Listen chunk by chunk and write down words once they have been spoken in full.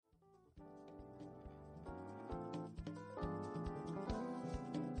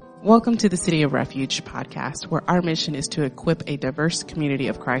Welcome to the City of Refuge podcast, where our mission is to equip a diverse community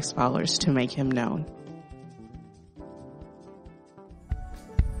of Christ followers to make him known.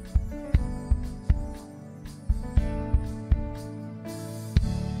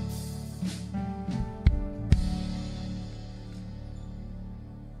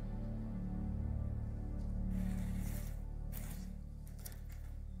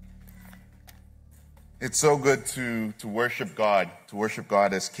 It's so good to worship God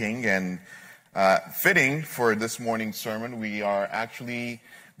as King, and fitting for this morning's sermon, we are actually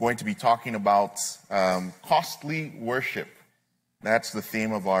going to be talking about costly worship. That's the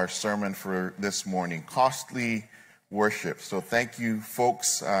theme of our sermon for this morning, costly worship. So thank you,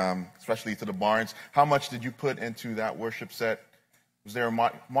 folks, especially to the Barnes. How much did you put into that worship set? Was there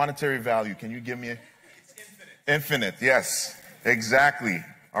a monetary value? Can you give me It's infinite. Infinite, yes, exactly.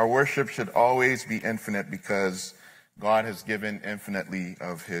 Our worship should always be infinite because God has given infinitely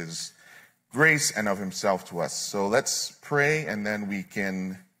of his grace and of himself to us. So let's pray, and then we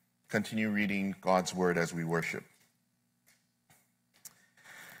can continue reading God's word as we worship.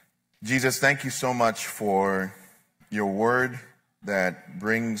 Jesus, thank you so much for your word that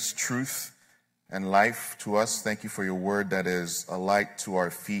brings truth and life to us. Thank you for your word that is a light to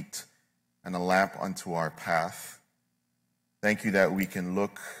our feet and a lamp unto our path. Thank you that we can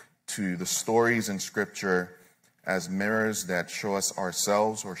look to the stories in Scripture as mirrors that show us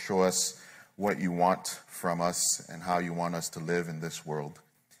ourselves or show us what you want from us and how you want us to live in this world.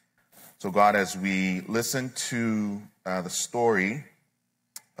 So God, as we listen to the story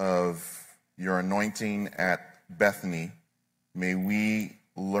of your anointing at Bethany, may we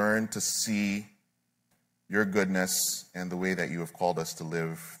learn to see your goodness and the way that you have called us to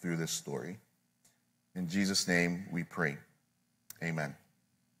live through this story. In Jesus' name we pray. Amen.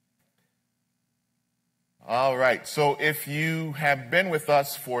 All right, so if you have been with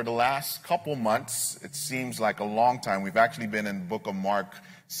us for the last couple months, it seems like a long time. We've actually been in the book of Mark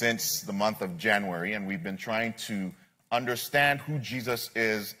since the month of January, and we've been trying to understand who Jesus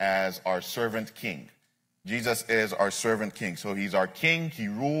is as our servant king. Jesus is our servant king. So he's our king, he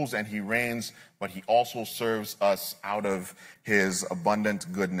rules and he reigns, but he also serves us out of his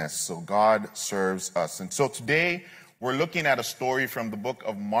abundant goodness. So God serves us. And so today, we're looking at a story from the book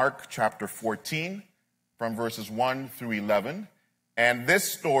of Mark, chapter 14, from verses 1 through 11. And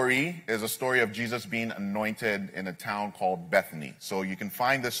this story is a story of Jesus being anointed in a town called Bethany. So you can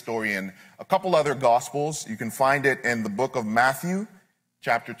find this story in a couple other Gospels. You can find it in the book of Matthew,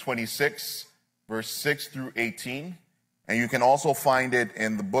 chapter 26, verse 6 through 18. And you can also find it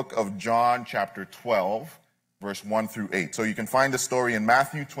in the book of John, chapter 12, verse 1 through 8. So you can find the story in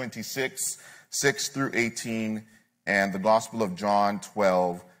Matthew 26, 6 through 18, and the Gospel of John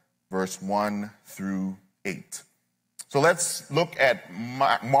 12, verse 1 through 8. So let's look at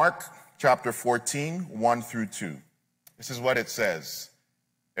Mark chapter 14, 1 through 2. This is what it says.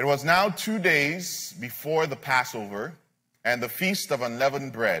 It was now 2 days before the Passover and the feast of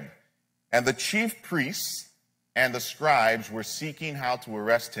unleavened bread, and the chief priests and the scribes were seeking how to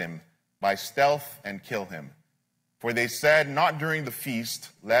arrest him by stealth and kill him. For they said, not during the feast,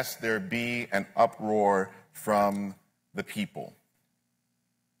 lest there be an uproar from the people.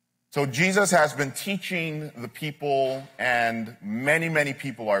 So Jesus has been teaching the people, and many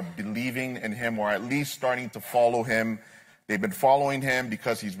people are believing in him, or at least starting to follow him. They've been following him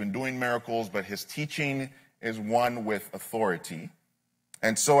because he's been doing miracles, but his teaching is one with authority.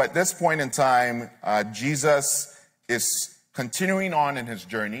 And so at this point in time, Jesus is continuing on in his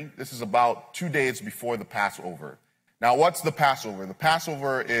journey. This is about 2 days before the Passover. Now, what's the Passover? The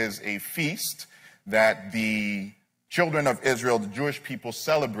Passover is a feast that the children of Israel, the Jewish people,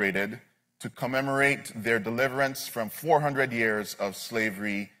 celebrated to commemorate their deliverance from 400 years of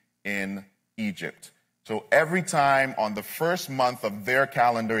slavery in Egypt. So every time on the first month of their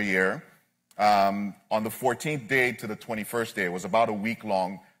calendar year, on the 14th day to the 21st day, it was about a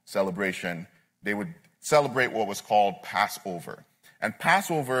week-long celebration, they would celebrate what was called Passover. And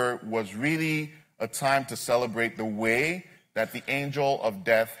Passover was really a time to celebrate the way that the angel of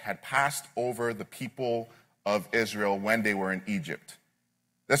death had passed over the people of Israel when they were in Egypt.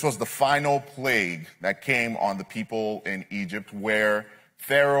 This was the final plague that came on the people in Egypt, where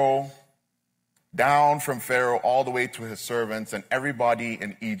Pharaoh, down from Pharaoh all the way to his servants, and everybody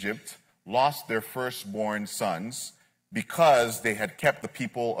in Egypt lost their firstborn sons because they had kept the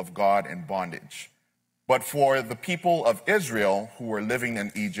people of God in bondage. But for the people of Israel who were living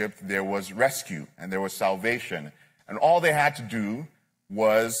in Egypt, there was rescue and there was salvation. And all they had to do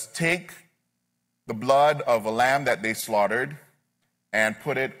was take the blood of a lamb that they slaughtered and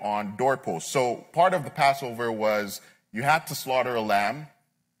put it on doorposts. So part of the Passover was you had to slaughter a lamb,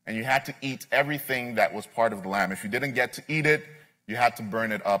 and you had to eat everything that was part of the lamb. If you didn't get to eat it, you had to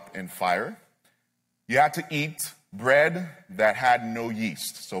burn it up in fire. You had to eat bread that had no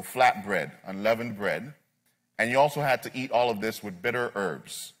yeast, so flat bread, unleavened bread. And you also had to eat all of this with bitter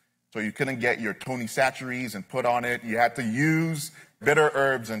herbs. So you couldn't get your Tony Chachere's and put on it. You had to use bitter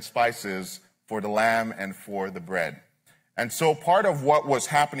herbs and spices for the lamb and for the bread. And so part of what was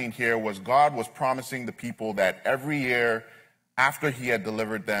happening here was God was promising the people that every year after he had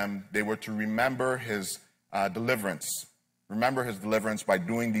delivered them, they were to remember his deliverance. Remember his deliverance by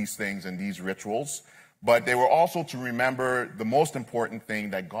doing these things and these rituals. But they were also to remember the most important thing,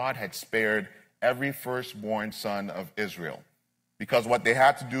 that God had spared every firstborn son of Israel. Because what they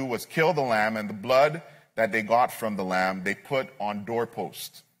had to do was kill the lamb, and the blood that they got from the lamb, they put on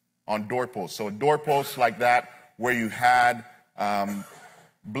doorposts. On doorposts. So doorposts like that, where you had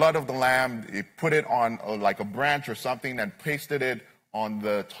blood of the lamb, they put it on like a branch or something and pasted it on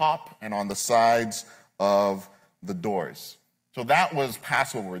the top and on the sides of the doors. So that was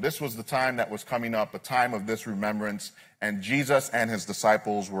Passover. This was the time that was coming up, the time of this remembrance, and Jesus and his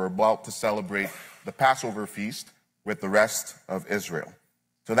disciples were about to celebrate the Passover feast with the rest of Israel.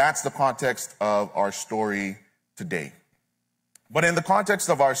 So that's the context of our story today. But in the context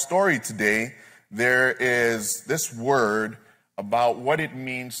of our story today, there is this word about what it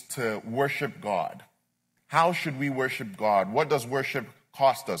means to worship God. How should we worship God? What does worship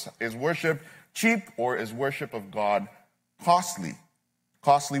cost us? Is worship cheap, or is worship of God costly?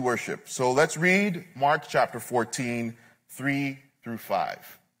 Costly worship. So let's read Mark chapter 14, 3 through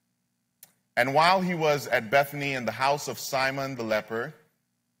 5. And while he was at Bethany in the house of Simon the leper,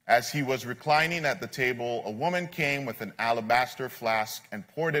 as he was reclining at the table, a woman came with an alabaster flask and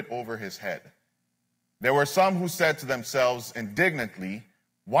poured it over his head. There were some who said to themselves indignantly,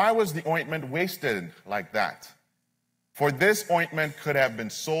 "Why was the ointment wasted like that? For this ointment could have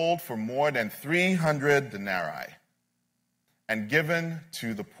been sold for more than 300 denarii and given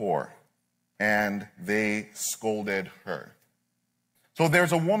to the poor." And they scolded her. So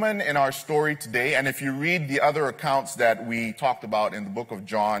there's a woman in our story today, and if you read the other accounts that we talked about in the book of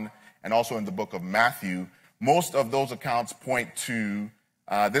John and also in the book of Matthew, most of those accounts point to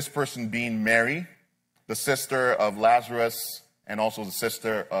this person being Mary, the sister of Lazarus, and also the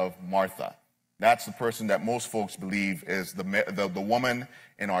sister of Martha. That's the person that most folks believe is the woman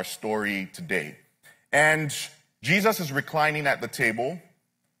in our story today. And Jesus is reclining at the table,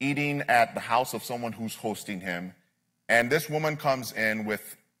 eating at the house of someone who's hosting him. And this woman comes in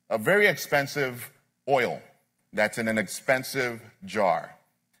with a very expensive oil that's in an expensive jar.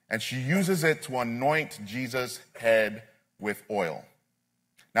 And she uses it to anoint Jesus' head with oil.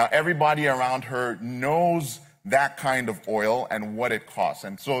 Now, everybody around her knows that kind of oil and what it costs.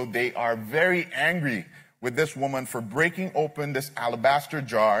 And so they are very angry with this woman for breaking open this alabaster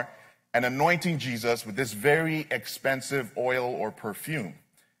jar and anointing Jesus with this very expensive oil or perfume.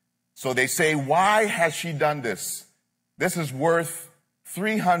 So they say, "Why has she done this? This is worth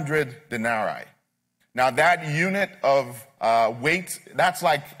 300 denarii. Now, that unit of weight, that's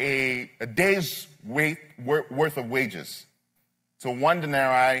like a day's worth of wages. So 1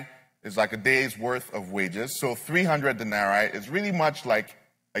 denarii is like a day's worth of wages. So 300 denarii is really much like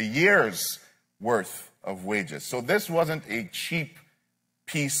a year's worth of wages. So this wasn't a cheap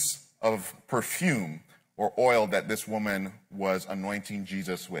piece of perfume or oil that this woman was anointing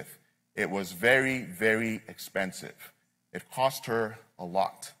Jesus with. It was very, very expensive. It cost her a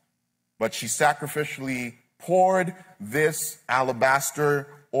lot. But she sacrificially poured this alabaster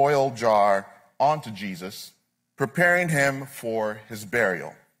oil jar onto Jesus, preparing him for his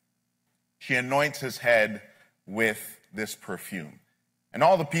burial. She anoints his head with this perfume. And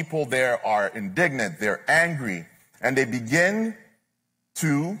all the people there are indignant, they're angry, and they begin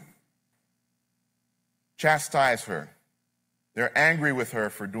to chastise her. They're angry with her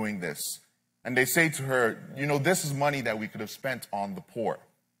for doing this. And they say to her, this is money that we could have spent on the poor.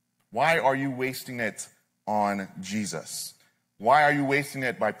 Why are you wasting it on Jesus? Why are you wasting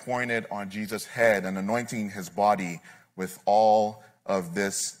it by pouring it on Jesus' head and anointing his body with all of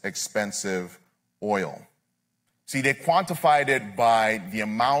this expensive oil? See, they quantified it by the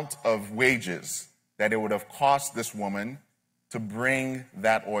amount of wages that it would have cost this woman to bring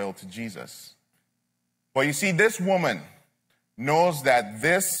that oil to Jesus. But you see, this woman knows that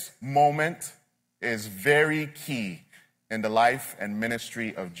this moment is very key in the life and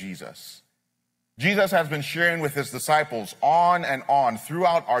ministry of Jesus. Jesus has been sharing with his disciples on and on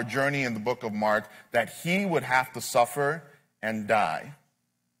throughout our journey in the book of Mark that he would have to suffer and die.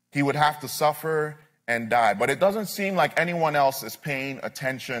 He would have to suffer and die. But it doesn't seem like anyone else is paying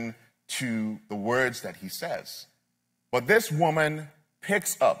attention to the words that he says. But this woman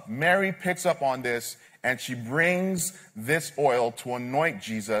Mary picks up on this, and she brings this oil to anoint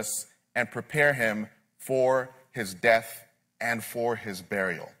Jesus and prepare him for his death and for his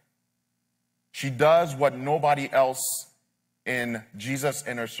burial. She does what nobody else in Jesus'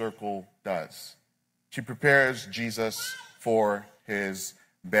 inner circle does. She prepares Jesus for his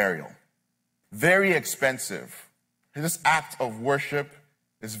burial. Very expensive. This act of worship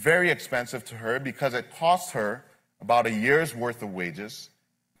is very expensive to her because it costs her about a year's worth of wages.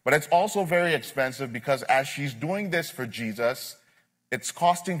 But it's also very expensive because as she's doing this for Jesus, it's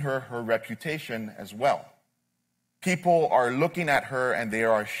costing her her reputation as well. People are looking at her and they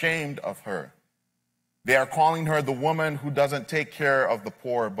are ashamed of her. They are calling her the woman who doesn't take care of the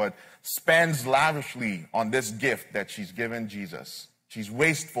poor but spends lavishly on this gift that she's given Jesus. She's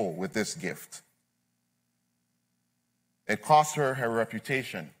wasteful with this gift. It cost her her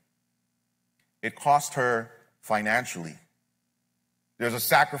reputation. It cost her financially. There's a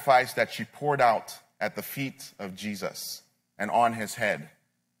sacrifice that she poured out at the feet of Jesus and on his head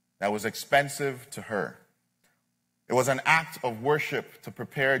that was expensive to her. It was an act of worship to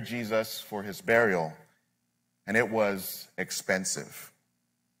prepare Jesus for his burial, and it was expensive.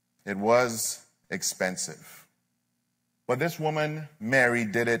 It was expensive. But this woman, Mary,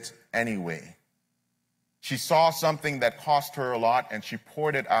 did it anyway. She saw something that cost her a lot, and she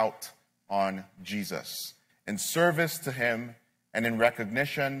poured it out on Jesus in service to him and in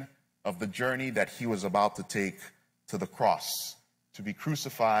recognition of the journey that he was about to take to the cross, to be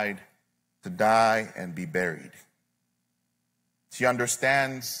crucified, to die, and be buried. She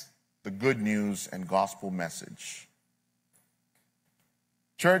understands the good news and gospel message.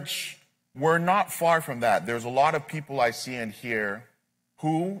 Church, we're not far from that. There's a lot of people I see and hear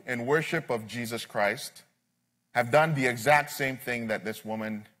who, in worship of Jesus Christ, have done the exact same thing that this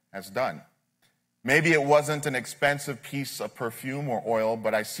woman has done. Maybe it wasn't an expensive piece of perfume or oil,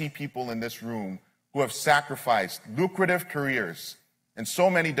 but I see people in this room who have sacrificed lucrative careers in so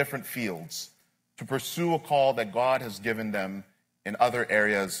many different fields to pursue a call that God has given them in other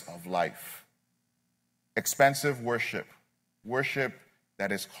areas of life. Expensive worship, worship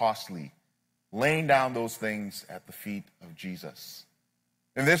that is costly, laying down those things at the feet of Jesus.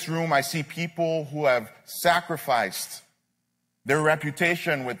 In this room, I see people who have sacrificed their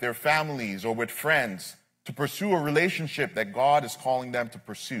reputation with their families or with friends to pursue a relationship that God is calling them to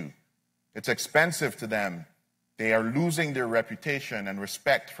pursue. It's expensive to them. They are losing their reputation and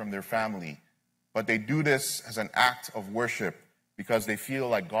respect from their family, but they do this as an act of worship because they feel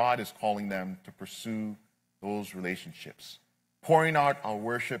like God is calling them to pursue those relationships, pouring out our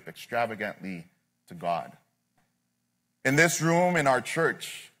worship extravagantly to God. In this room, in our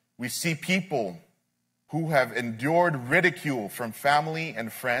church, we see people who have endured ridicule from family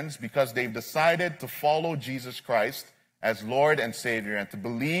and friends because they've decided to follow Jesus Christ as Lord and Savior and to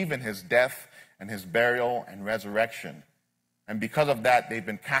believe in his death and his burial and resurrection. And because of that, they've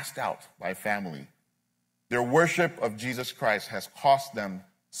been cast out by family. Their worship of Jesus Christ has cost them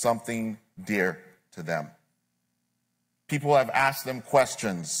something dear to them. People have asked them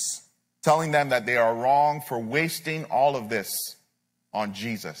questions, telling them that they are wrong for wasting all of this on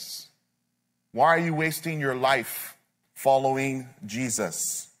Jesus. Why are you wasting your life following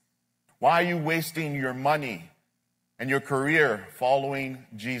Jesus? Why are you wasting your money and your career following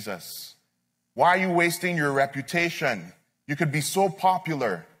Jesus? Why are you wasting your reputation? You could be so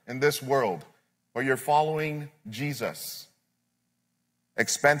popular in this world, but you're following Jesus.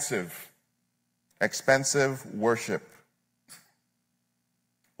 Expensive worship.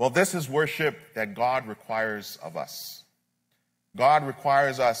 Well, this is worship that God requires of us. God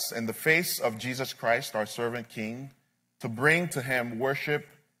requires us, in the face of Jesus Christ, our servant king, to bring to him worship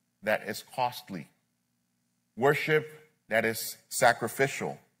that is costly, worship that is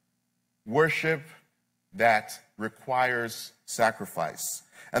sacrificial, worship that requires sacrifice.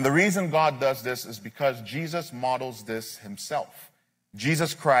 And the reason God does this is because Jesus models this himself.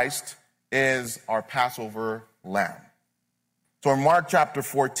 Jesus Christ is our Passover lamb. So in Mark chapter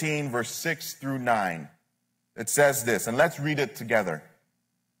 14, verse 6 through 9, it says this, and let's read it together.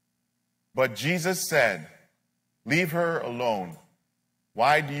 But Jesus said, "Leave her alone.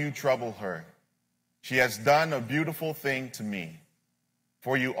 Why do you trouble her? She has done a beautiful thing to me.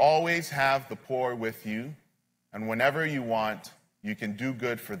 For you always have the poor with you, and whenever you want, you can do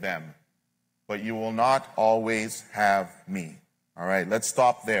good for them. But you will not always have me." All right, let's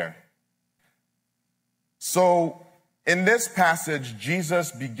stop there. So in this passage,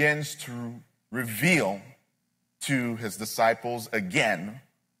 Jesus begins to reveal to his disciples again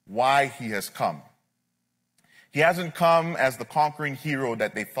why he has come. He hasn't come as the conquering hero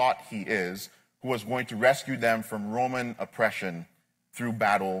that they thought he is, who was going to rescue them from Roman oppression. through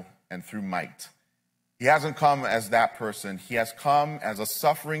battle and through might. He hasn't come as that person. He has come as a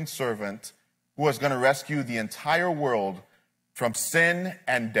suffering servant who is going to rescue the entire world from sin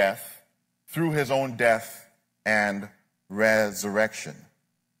and death through his own death and resurrection.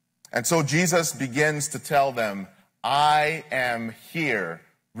 And so Jesus begins to tell them, I am here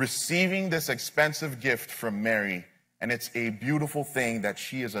receiving this expensive gift from Mary, and it's a beautiful thing that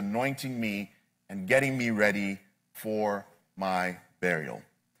she is anointing me and getting me ready for my burial.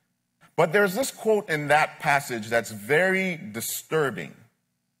 But there's this quote in that passage that's very disturbing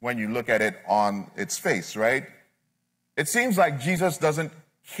when you look at it on its face, right? It seems like Jesus doesn't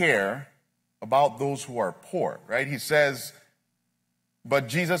care about those who are poor, right? He says, but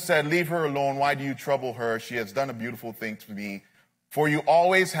Jesus said, leave her alone. Why do you trouble her? She has done a beautiful thing to me. For you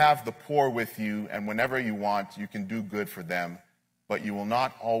always have the poor with you, and whenever you want, you can do good for them, but you will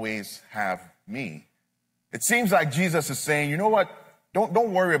not always have me. It seems like Jesus is saying, you know what?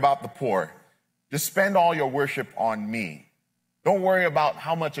 Don't worry about the poor. Just spend all your worship on me. Don't worry about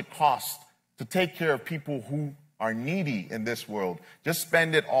how much it costs to take care of people who are needy in this world. Just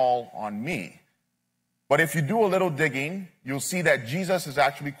spend it all on me. But if you do a little digging, you'll see that Jesus is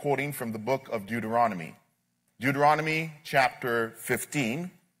actually quoting from the book of Deuteronomy. Deuteronomy chapter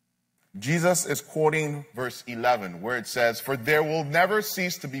 15. Jesus is quoting verse 11, where it says, for there will never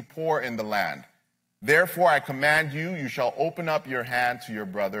cease to be poor in the land. Therefore I command you, you shall open up your hand to your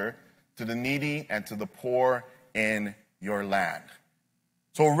brother, to the needy, and to the poor in your land.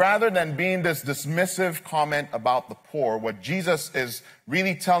 So rather than being this dismissive comment about the poor, what Jesus is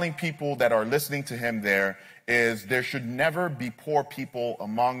really telling people that are listening to him there is there should never be poor people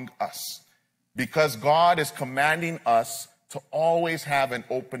among us, because God is commanding us to always have an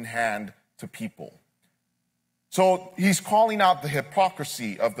open hand to people. So he's calling out the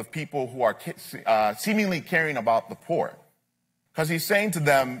hypocrisy of the people who are seemingly caring about the poor, because he's saying to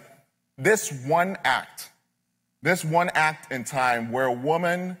them, this one act in time where a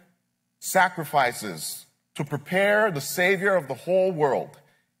woman sacrifices to prepare the Savior of the whole world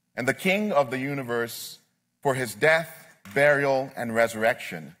and the King of the universe for his death, burial, and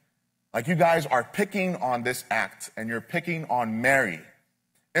resurrection. Like, you guys are picking on this act, and you're picking on Mary,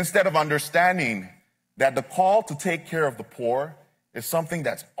 instead of understanding that the call to take care of the poor is something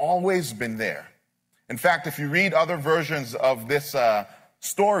that's always been there. In fact, if you read other versions of this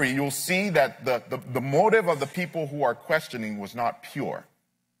story, you'll see that the motive of the people who are questioning was not pure.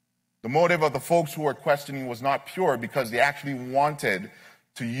 The motive of the folks who are questioning was not pure because they actually wanted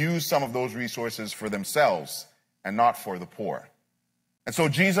to use some of those resources for themselves and not for the poor. And so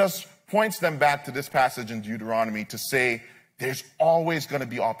Jesus points them back to this passage in Deuteronomy to say there's always going to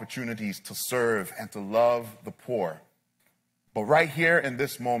be opportunities to serve and to love the poor. But right here in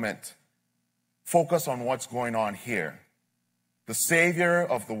this moment, focus on what's going on here. The Savior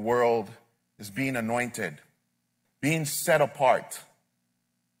of the world is being anointed, being set apart,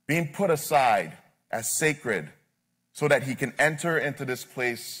 being put aside as sacred so that he can enter into this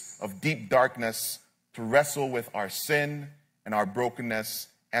place of deep darkness to wrestle with our sin and our brokenness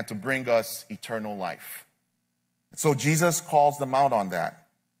and to bring us eternal life. So Jesus calls them out on that.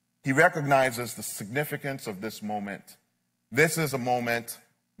 He recognizes the significance of this moment. This is a moment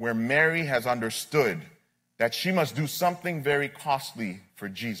where Mary has understood that she must do something very costly for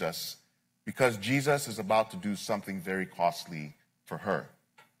Jesus because Jesus is about to do something very costly for her.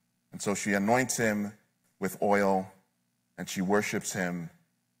 And so she anoints him with oil and she worships him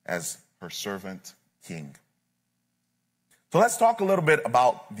as her servant king. So let's talk a little bit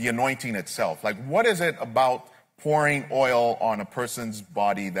about the anointing itself. Like, what is it about pouring oil on a person's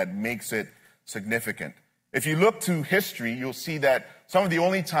body that makes it significant? If you look to history, you'll see that some of the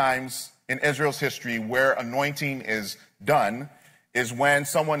only times in Israel's history where anointing is done is when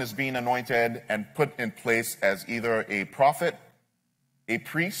someone is being anointed and put in place as either a prophet, a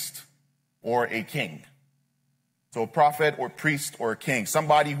priest, or a king. So a prophet or priest or a king,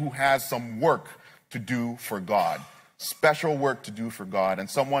 somebody who has some work to do for God, special work to do for God, and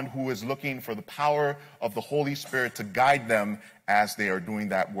someone who is looking for the power of the Holy Spirit to guide them as they are doing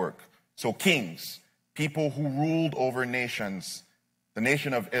that work. So kings, people who ruled over nations, the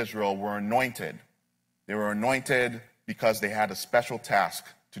nation of Israel were anointed. They were anointed because they had a special task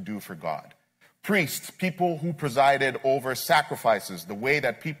to do for God. Priests, people who presided over sacrifices, the way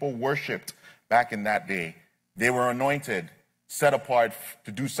that people worshiped back in that day, they were anointed, set apart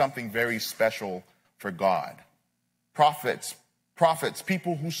to do something very special for God. Prophets,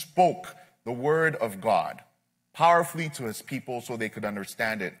 people who spoke the word of God powerfully to his people so they could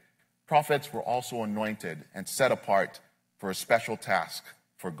understand it. Prophets were also anointed and set apart for a special task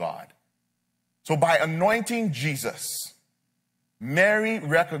for God. So by anointing Jesus, Mary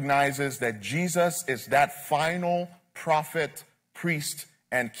recognizes that Jesus is that final prophet, priest,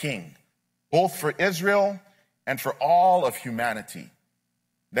 and king, both for Israel and for all of humanity.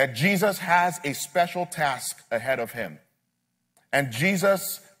 That Jesus has a special task ahead of him. And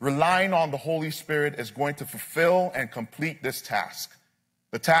Jesus, relying on the Holy Spirit, is going to fulfill and complete this task.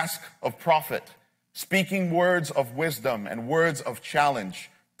 The task of prophet, speaking words of wisdom and words of challenge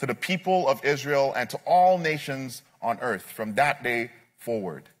to the people of Israel and to all nations on earth from that day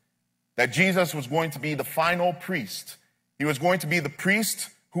forward. That Jesus was going to be the final priest. He was going to be the priest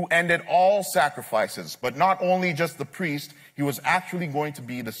who ended all sacrifices, but not only just the priest, he was actually going to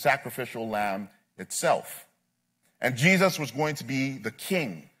be the sacrificial lamb itself. And Jesus was going to be the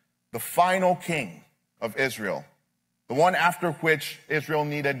king, the final king of Israel, the one after which Israel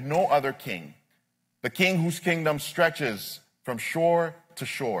needed no other king, the king whose kingdom stretches from shore to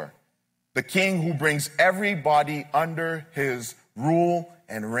shore, the king who brings everybody under his rule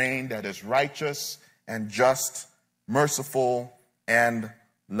and reign that is righteous and just, merciful and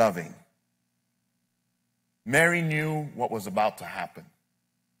loving. Mary knew what was about to happen,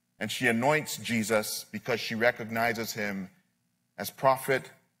 and she anoints Jesus because she recognizes him as prophet,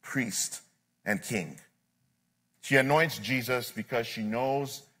 priest, and king. She anoints Jesus because she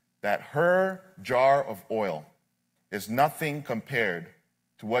knows that her jar of oil is nothing compared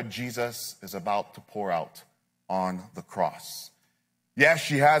to what Jesus is about to pour out on the cross. Yes,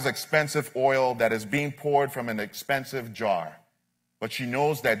 she has expensive oil that is being poured from an expensive jar, but she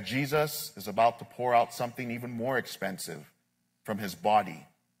knows that Jesus is about to pour out something even more expensive from his body.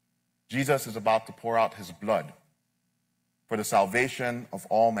 Jesus is about to pour out his blood for the salvation of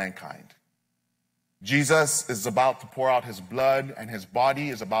all mankind. Jesus is about to pour out his blood, and his body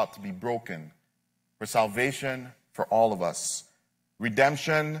is about to be broken for salvation for all of us.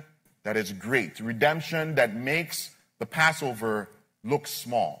 Redemption that is great. Redemption that makes the Passover look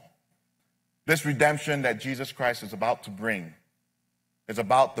small. This redemption that Jesus Christ is about to bring is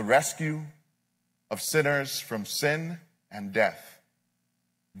about the rescue of sinners from sin and death.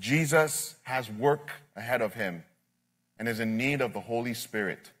 Jesus has work ahead of him and is in need of the Holy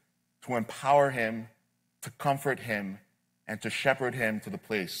Spirit to empower him, to comfort him, and to shepherd him to the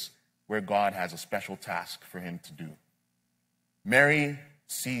place where God has a special task for him to do. Mary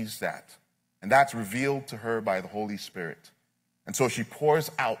sees that, and that's revealed to her by the Holy Spirit. And so she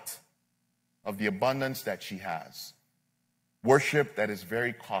pours out of the abundance that she has. Worship that is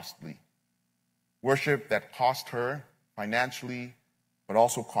very costly. Worship that cost her financially, but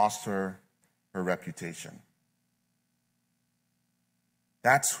also cost her her reputation.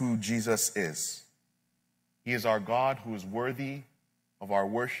 That's who Jesus is. He is our God who is worthy of our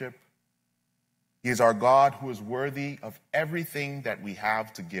worship. He is our God who is worthy of everything that we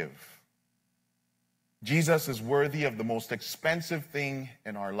have to give. Jesus is worthy of the most expensive thing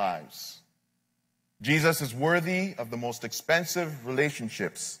in our lives. Jesus is worthy of the most expensive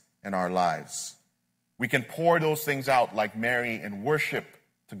relationships in our lives. We can pour those things out like Mary in worship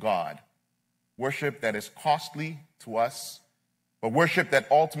to God. Worship that is costly to us, but worship that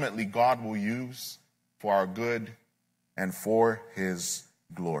ultimately God will use for our good and for his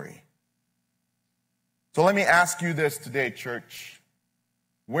glory. So let me ask you this today, church.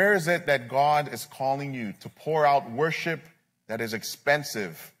 Where is it that God is calling you to pour out worship that is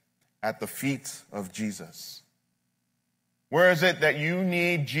expensive at the feet of Jesus? Where is it that you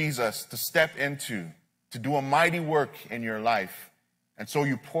need Jesus to step into, to do a mighty work in your life? And so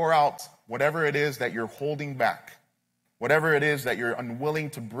you pour out whatever it is that you're holding back, whatever it is that you're unwilling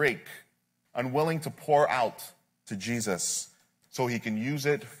to break, unwilling to pour out to Jesus so he can use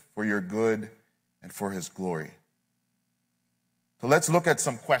it for your good and for his glory. So let's look at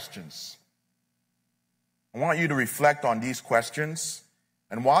some questions. I want you to reflect on these questions.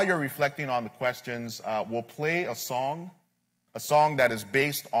 And while you're reflecting on the questions, we'll play a song that is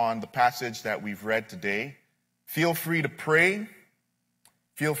based on the passage that we've read today. Feel free to pray.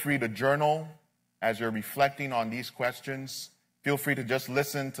 Feel free to journal as you're reflecting on these questions. Feel free to just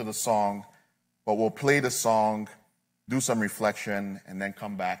listen to the song, but we'll play the song, do some reflection, and then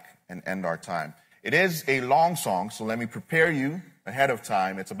come back and end our time. It is a long song, so let me prepare you ahead of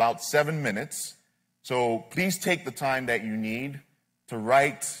time. It's about 7 minutes. So please take the time that you need to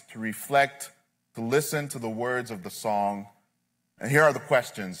write, to reflect, to listen to the words of the song. And here are the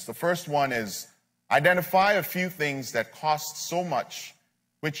questions. The first one is, identify a few things that cost so much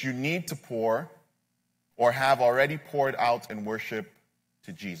which you need to pour or have already poured out in worship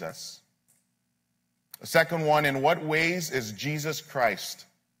to Jesus. The second one, in what ways is Jesus Christ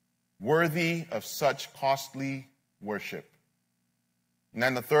worthy of such costly worship? And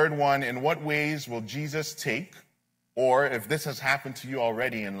then the third one, in what ways will Jesus take Or if this has happened to you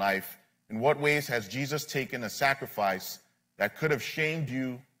already in life, in what ways has Jesus taken a sacrifice that could have shamed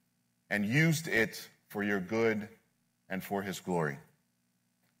you and used it for your good and for his glory?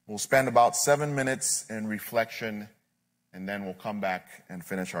 We'll spend about 7 minutes in reflection, and then we'll come back and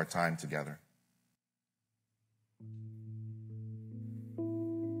finish our time together.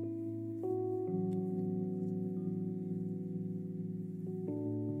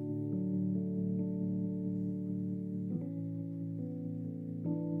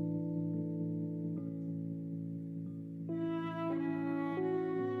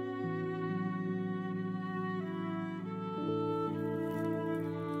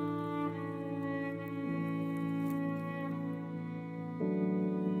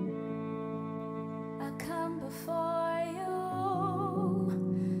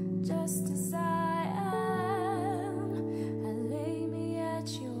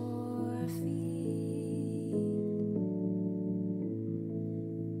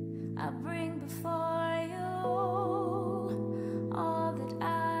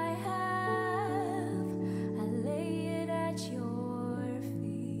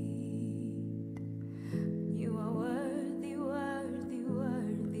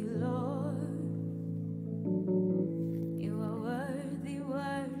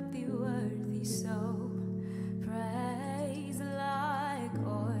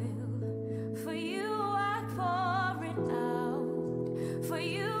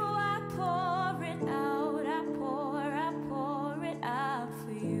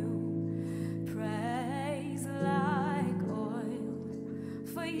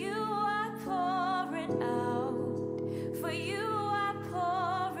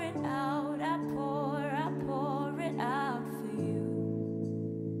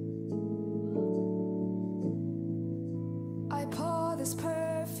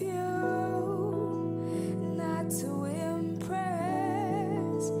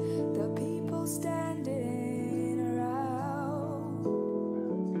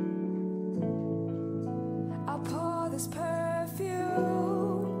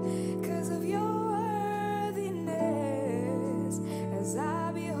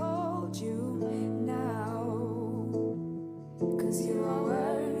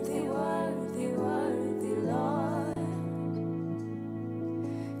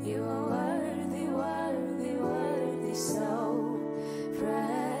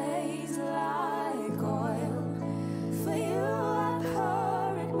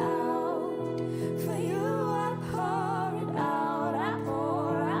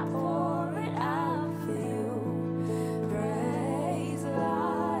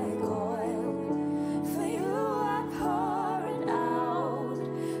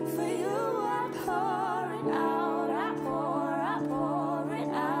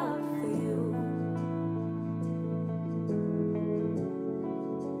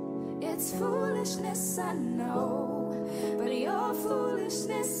 Foolishness, I know, but your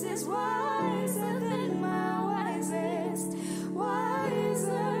foolishness is wiser than my wisest.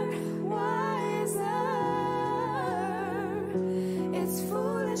 Wiser, wiser. It's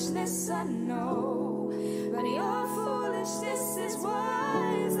foolishness, I know, but your foolishness is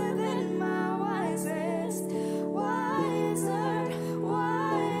wiser than my wisest. Wiser,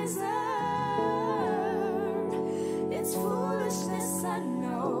 wiser. It's foolishness, I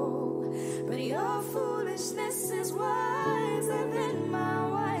know, but your foolishness is wiser than my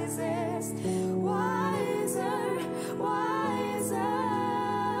wisest. Wiser, wiser.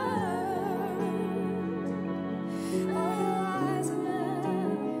 Oh, you're wiser,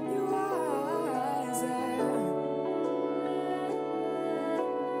 you're wiser.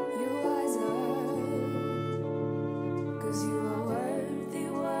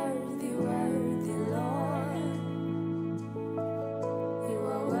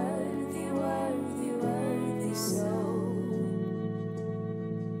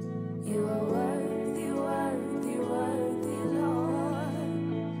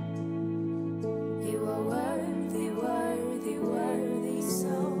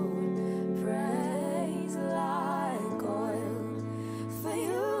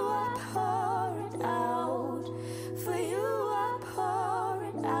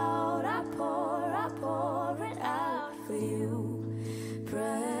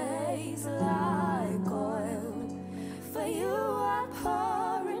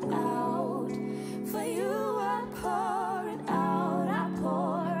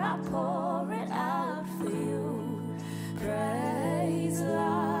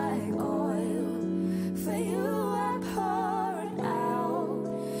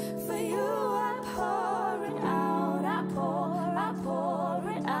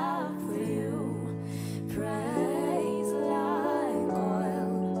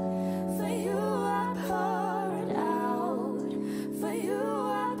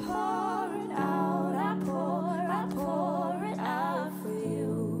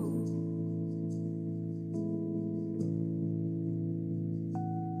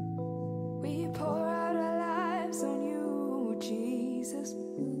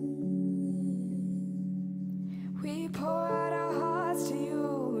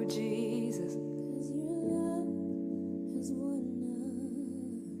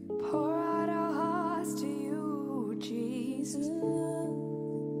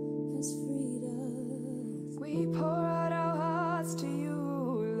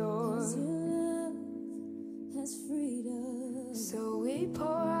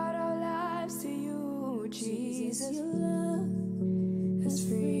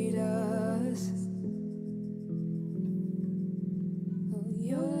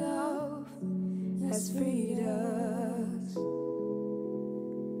 has freed us.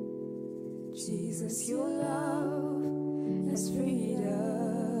 Jesus, your love has freed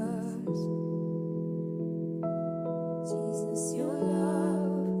us. Jesus, your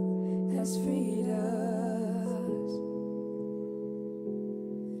love has freed us.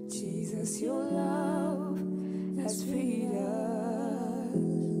 Jesus, your love has freed us.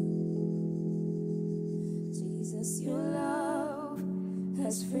 Jesus, your love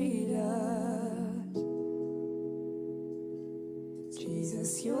has freed us.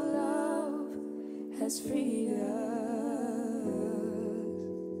 Jesus, your love has freed us.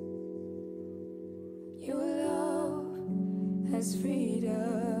 Your love has freed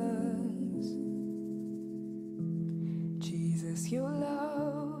us. Jesus, your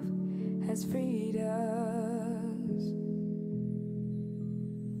love has freed us.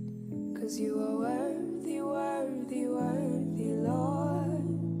 'Cause you are worthy, worthy, worthy, Lord.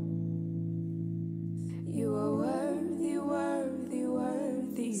 You are worthy, worthy,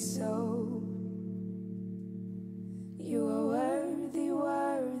 worthy, so. You are worthy,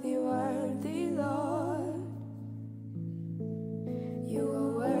 worthy, worthy, Lord. You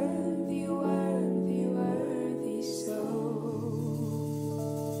are worthy, worthy, worthy, so.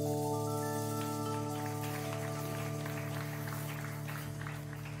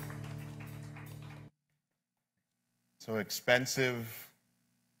 So expensive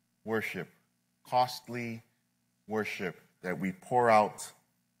worship, costly worship that we pour out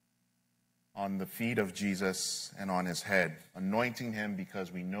on the feet of Jesus and on his head, anointing him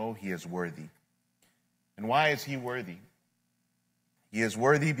because we know he is worthy. And why is he worthy? He is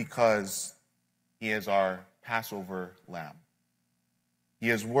worthy because he is our Passover lamb. He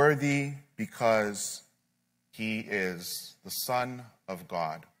is worthy because he is the Son of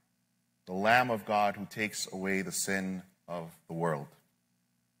God, the Lamb of God who takes away the sin of the world.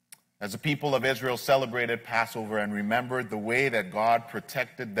 As the people of Israel celebrated Passover and remembered the way that God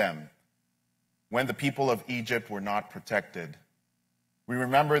protected them when the people of Egypt were not protected, we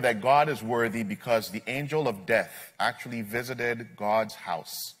remember that God is worthy because the angel of death actually visited God's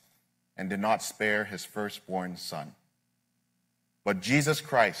house and did not spare his firstborn son. But Jesus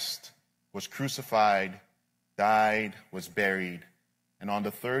Christ was crucified, died, was buried, and on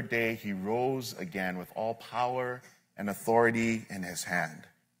the third day he rose again with all power and authority in his hand.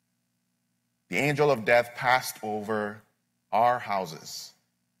 The angel of death passed over our houses,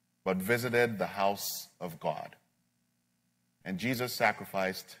 but visited the house of God. And Jesus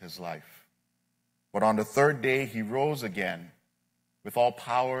sacrificed his life. But on the third day, he rose again with all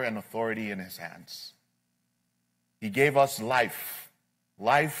power and authority in his hands. He gave us life,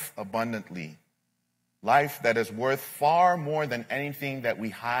 life abundantly, life that is worth far more than anything that we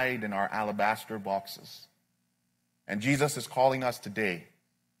hide in our alabaster boxes. And Jesus is calling us today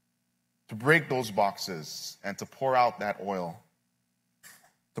to break those boxes and to pour out that oil.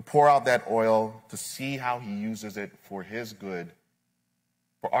 To pour out that oil to see how he uses it for his good,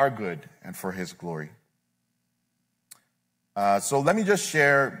 for our good, and for his glory. So let me just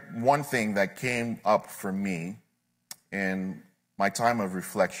share one thing that came up for me in my time of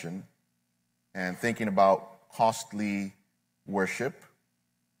reflection and thinking about costly worship.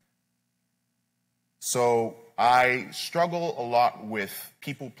 So I struggle a lot with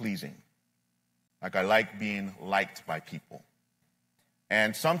people pleasing. Like I like being liked by people.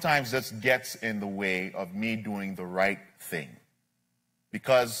 And sometimes this gets in the way of me doing the right thing.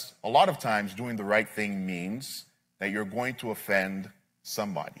 Because a lot of times doing the right thing means that you're going to offend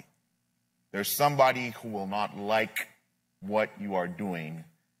somebody. There's somebody who will not like what you are doing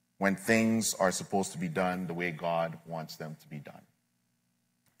when things are supposed to be done the way God wants them to be done.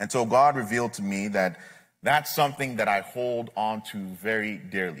 And so God revealed to me that that's something that I hold on to very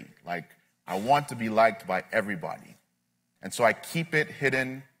dearly. Like, I want to be liked by everybody. And so I keep it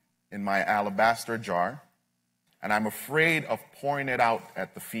hidden in my alabaster jar, and I'm afraid of pouring it out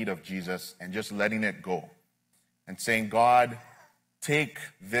at the feet of Jesus and just letting it go and saying, God, take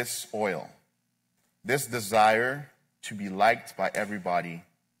this oil, this desire to be liked by everybody.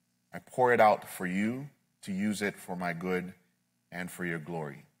 I pour it out for you to use it for my good and for your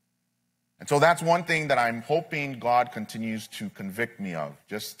glory. And so that's one thing that I'm hoping God continues to convict me of,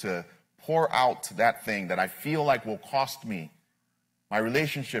 just to pour out that thing that I feel like will cost me my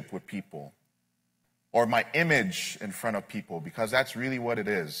relationship with people or my image in front of people, because that's really what it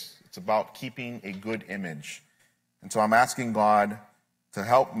is. It's about keeping a good image. And so I'm asking God to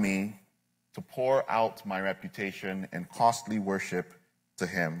help me to pour out my reputation in costly worship to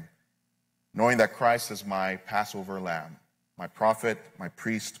him, knowing that Christ is my Passover lamb, my prophet, my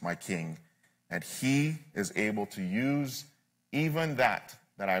priest, my king, and he is able to use even that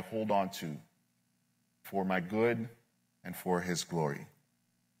I hold on to for my good and for his glory.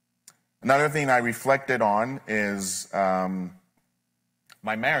 Another thing I reflected on is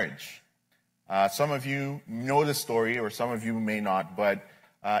my marriage. Some of you know the story, or some of you may not, but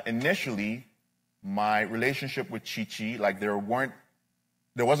initially, my relationship with Chichi, like there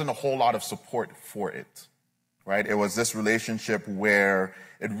wasn't a whole lot of support for it, right? It was this relationship where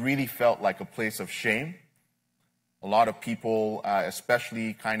it really felt like a place of shame. A lot of people,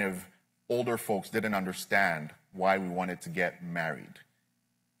 especially kind of older folks, didn't understand why we wanted to get married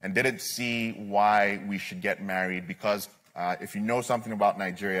and didn't see why we should get married because if you know something about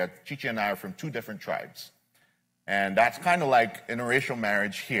Nigeria, Chichi and I are from 2 different tribes. And that's kind of like interracial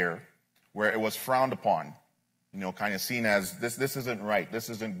marriage here, where it was frowned upon, kind of seen as this isn't right, this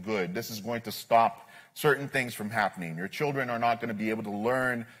isn't good, this is going to stop certain things from happening. Your children are not going to be able to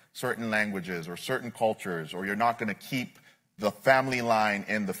learn certain languages or certain cultures, or you're not going to keep the family line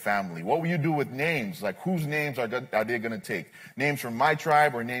in the family. What will you do with names? Like, whose names are they going to take? Names from my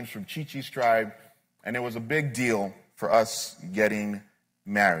tribe or names from Chichi's tribe? And it was a big deal for us getting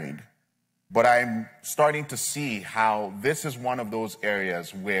married. But I'm starting to see how this is one of those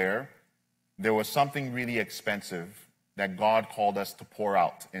areas where there was something really expensive that God called us to pour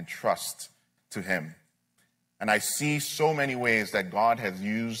out in trust to him. And I see so many ways that God has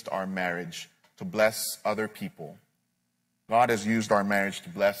used our marriage to bless other people. God has used our marriage to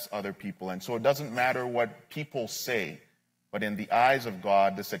bless other people. And so it doesn't matter what people say, but in the eyes of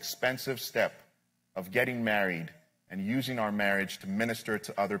God, this expensive step of getting married and using our marriage to minister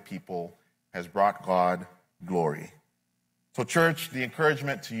to other people has brought God glory. So church, the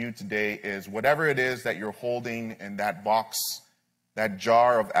encouragement to you today is whatever it is that you're holding in that box, that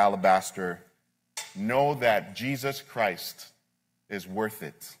jar of alabaster, know that Jesus Christ is worth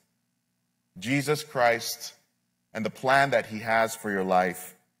it. Jesus Christ and the plan that he has for your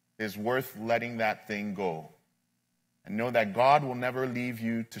life is worth letting that thing go. And know that God will never leave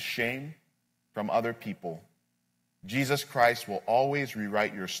you to shame from other people. Jesus Christ will always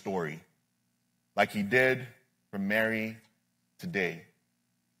rewrite your story, like he did for Mary today.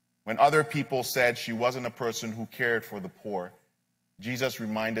 When other people said she wasn't a person who cared for the poor, Jesus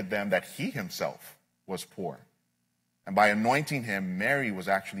reminded them that he himself was poor. And by anointing him, Mary was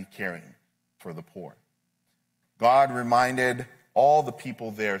actually caring for the poor. God reminded all the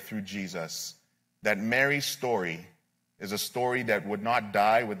people there through Jesus that Mary's story is a story that would not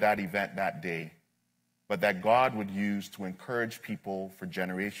die with that event that day, but that God would use to encourage people for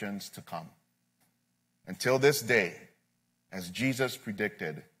generations to come. Until this day, as Jesus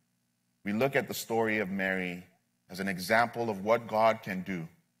predicted, we look at the story of Mary as an example of what God can do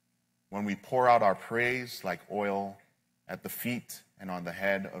when we pour out our praise like oil at the feet and on the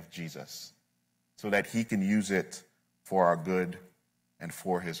head of Jesus, so that he can use it for our good and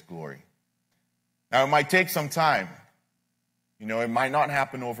for his glory. Now, it might take some time. It might not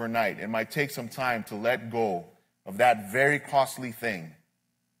happen overnight. It might take some time to let go of that very costly thing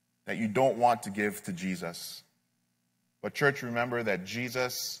that you don't want to give to Jesus. But church, remember that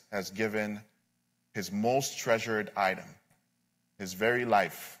Jesus has given his most treasured item, his very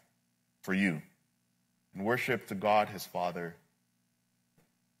life, for you. And worship to God, his Father,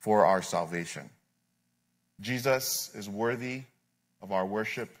 for our salvation. Jesus is worthy of our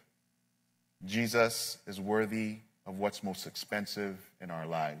worship. Jesus is worthy of what's most expensive in our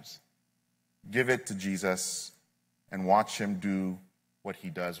lives. Give it to Jesus and watch him do what he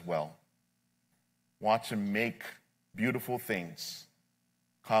does well. Watch him make beautiful things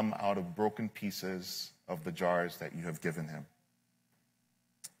come out of broken pieces of the jars that you have given him.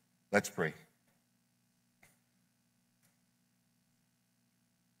 Let's pray.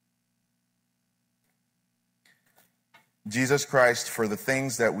 Jesus Christ, for the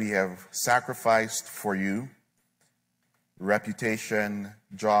things that we have sacrificed for you, reputation,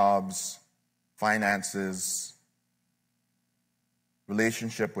 jobs, finances,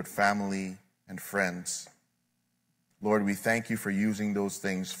 relationship with family and friends, Lord, we thank you for using those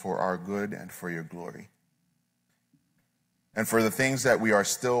things for our good and for your glory. And for the things that we are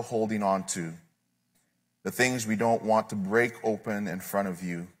still holding on to, the things we don't want to break open in front of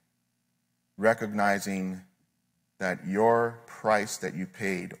you, recognizing that your price that you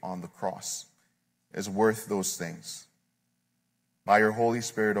paid on the cross is worth those things. By your Holy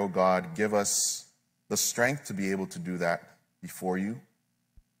Spirit, O God, give us the strength to be able to do that before you.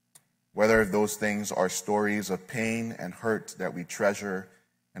 Whether those things are stories of pain and hurt that we treasure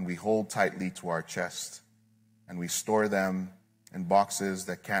and we hold tightly to our chest, and we store them in boxes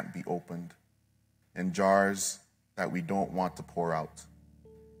that can't be opened, in jars that we don't want to pour out.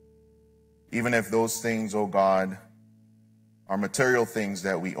 Even if those things, O God, our material things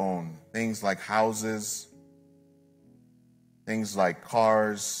that we own, things like houses, things like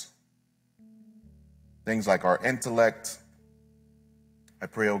cars, things like our intellect. I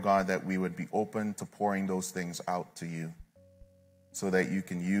pray, oh God, that we would be open to pouring those things out to you so that you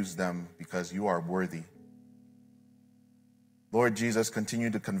can use them because you are worthy. Lord Jesus, continue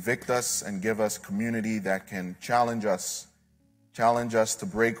to convict us and give us community that can challenge us to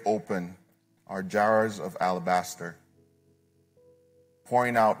break open our jars of alabaster,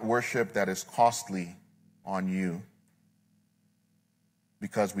 pouring out worship that is costly on you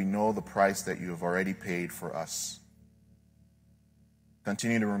because we know the price that you have already paid for us.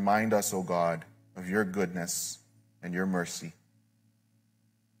 Continue to remind us, O God, of your goodness and your mercy.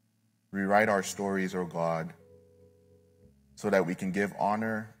 Rewrite our stories, O God, so that we can give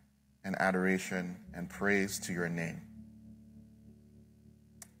honor and adoration and praise to your name.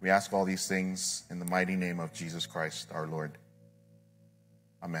 We ask all these things in the mighty name of Jesus Christ, our Lord.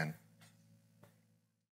 Amen.